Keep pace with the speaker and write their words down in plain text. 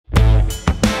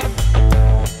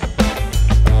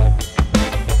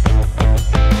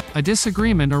A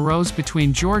disagreement arose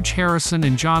between George Harrison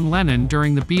and John Lennon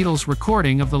during the Beatles'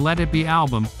 recording of the Let It Be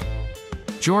album.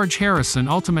 George Harrison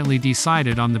ultimately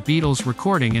decided on the Beatles'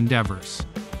 recording endeavors.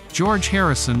 George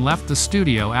Harrison left the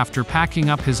studio after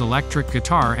packing up his electric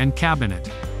guitar and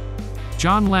cabinet.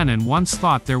 John Lennon once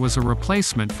thought there was a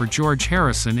replacement for George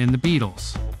Harrison in the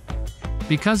Beatles.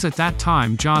 Because at that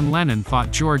time John Lennon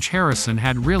thought George Harrison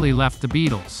had really left the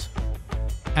Beatles.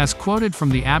 As quoted from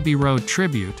the Abbey Road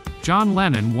tribute, John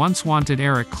Lennon once wanted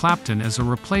Eric Clapton as a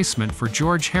replacement for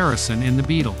George Harrison in the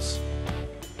Beatles.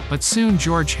 But soon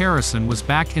George Harrison was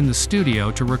back in the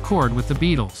studio to record with the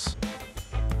Beatles.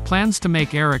 Plans to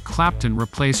make Eric Clapton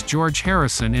replace George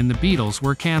Harrison in the Beatles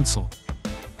were cancelled.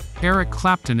 Eric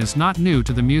Clapton is not new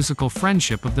to the musical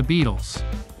friendship of the Beatles.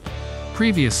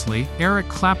 Previously, Eric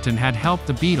Clapton had helped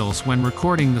the Beatles when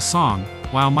recording the song,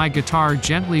 While My Guitar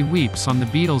Gently Weeps on the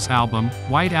Beatles' album,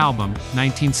 White Album,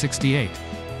 1968.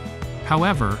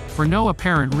 However, for no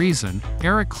apparent reason,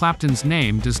 Eric Clapton's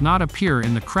name does not appear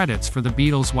in the credits for the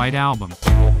Beatles' White Album.